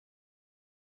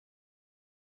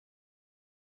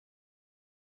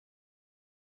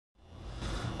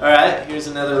Alright, here's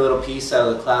another little piece out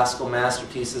of the Classical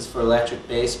Masterpieces for Electric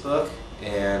Bass book,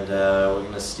 and we're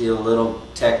going to steal a little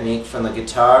technique from the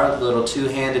guitar, a little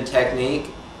two-handed technique.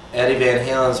 Eddie Van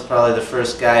Halen is probably the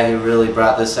first guy who really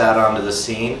brought this out onto the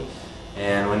scene,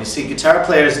 and when you see guitar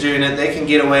players doing it, they can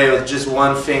get away with just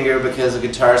one finger because the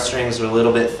guitar strings are a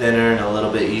little bit thinner and a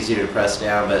little bit easier to press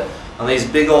down, but on these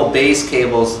big old bass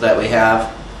cables that we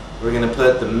have, we're going to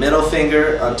put the middle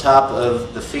finger on top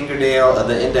of the fingernail of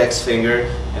the index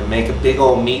finger and make a big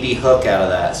old meaty hook out of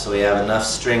that, so we have enough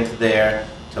strength there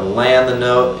to land the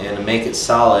note and to make it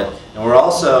solid. And we're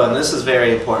also, and this is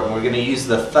very important, we're going to use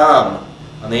the thumb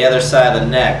on the other side of the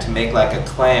neck to make like a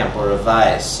clamp or a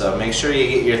vise. So make sure you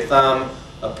get your thumb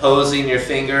opposing your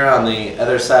finger on the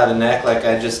other side of the neck like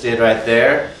I just did right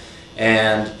there,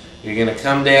 and you're going to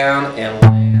come down and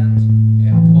land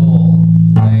and pull,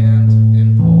 land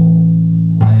and pull,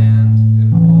 land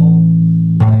and pull,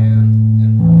 land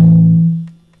and pull.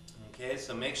 Okay,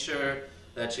 so make sure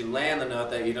that you land the note,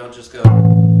 that you don't just go,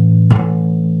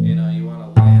 you know, you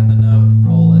want to land the note and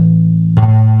pull it.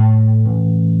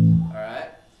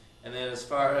 Alright? And then as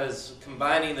far as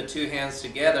combining the two hands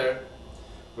together,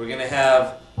 we're going to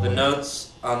have the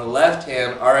notes on the left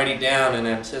hand already down in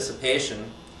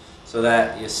anticipation, so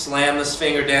that you slam this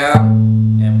finger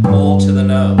down and pull to the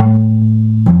note.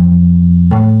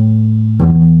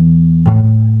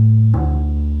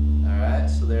 Alright,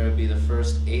 so there would be the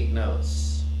first 8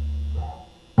 notes.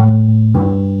 And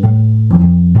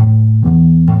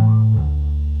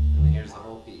here's the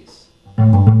whole piece.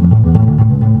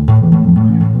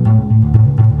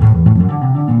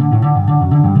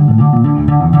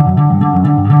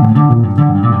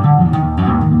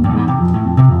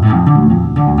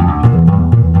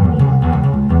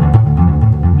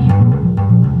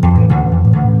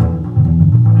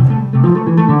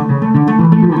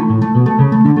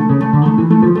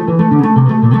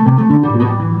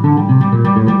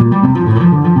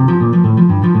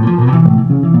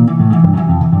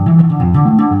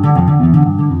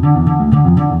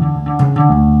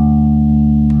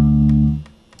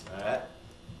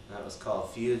 That was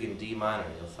called Fugue in D minor.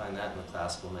 You'll find that in the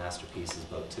Classical Masterpieces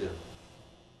book too.